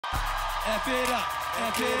F it up,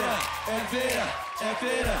 F it up, F it up, F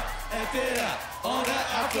it up, F it up, on the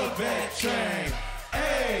alphabet train.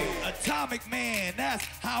 Hey, atomic man, that's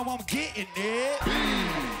how I'm getting it.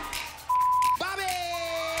 Bobby!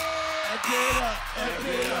 F it up, F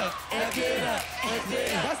it up, F it up, F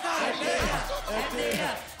it up. That's not a name. F it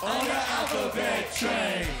up, on the alphabet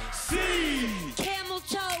train. C. Camel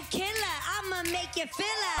toe killer, I'ma make you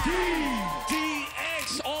feel it. D.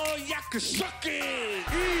 DX, all y'all can suck it.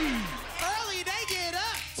 E. Early they get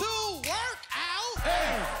up to work out.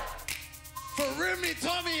 F. For Remy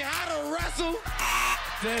taught me how to wrestle.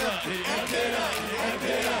 F it up, F it up, F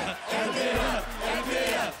it up, F it up, F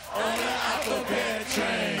it up, on the alphabet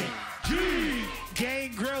train. G.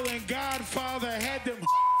 Gang Grill and Godfather had them.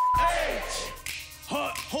 H.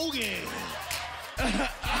 Hulk Hogan.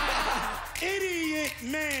 Idiot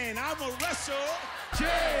man, I'm a wrestler. J.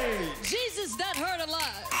 Jesus, that hurt a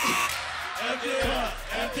lot. F it up,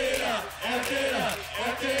 F it up, F it up,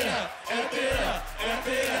 F it up, F it up, F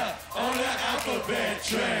it up, on the alphabet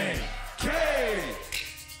train. K.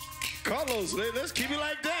 Carlos, let's keep it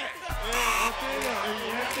like that. F it up,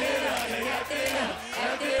 F it up, F it up,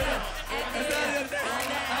 F it up, on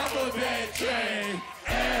the alphabet train.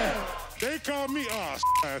 F. They call me after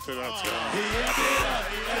that. F it up,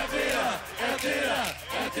 F it up, F it up,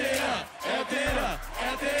 F it up, F it up,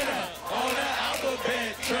 F it up, on the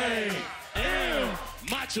alphabet train. M.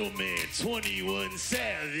 Macho Man 21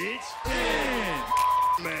 Savage. N.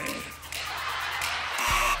 Man.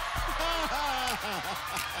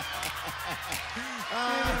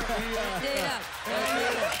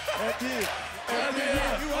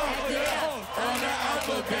 On the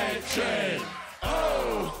alphabet train.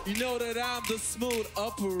 Oh, You know that I'm the smooth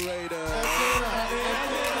operator.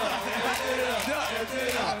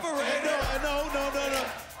 operator. No.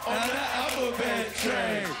 On the alphabet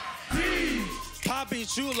train. D. Papi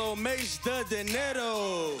Chulo makes the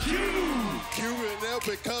dinero. Q. Cuban L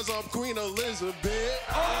because I'm Queen Elizabeth.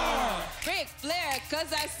 R. Ric Flair,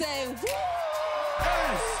 cause I say woo.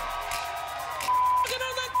 S.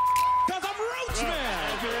 Cause I'm Roach Man.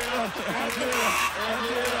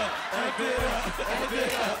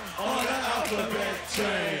 On the alphabet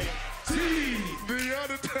train. T. The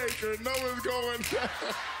Undertaker, know it's going down.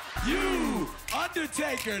 U.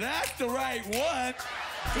 Undertaker, that's the right one.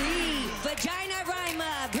 V. Vagina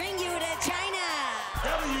Rhymer, bring you to China.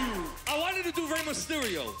 W. I wanted to do Rey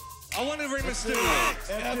Mysterio. I wanted Rey Mysterio.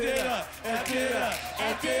 F it up, F it up,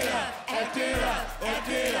 F it up, F it up, F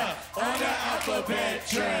it up, on the alphabet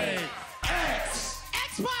train. X.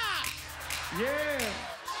 X-Pac. Yeah.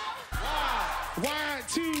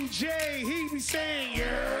 Y2J, he be saying,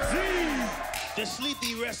 yeah. Z. The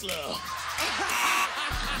sleepy wrestler.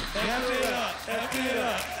 F it up, F it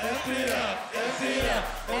up, F it up, F it up,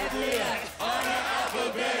 F it up, on the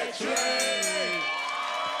alphabet train.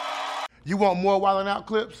 You want more WildNOut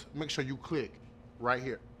clips? Make sure you click right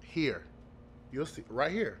here. Here. You'll see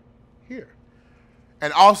right here. Here.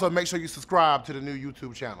 And also make sure you subscribe to the new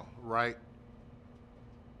YouTube channel right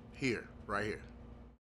here. Right here.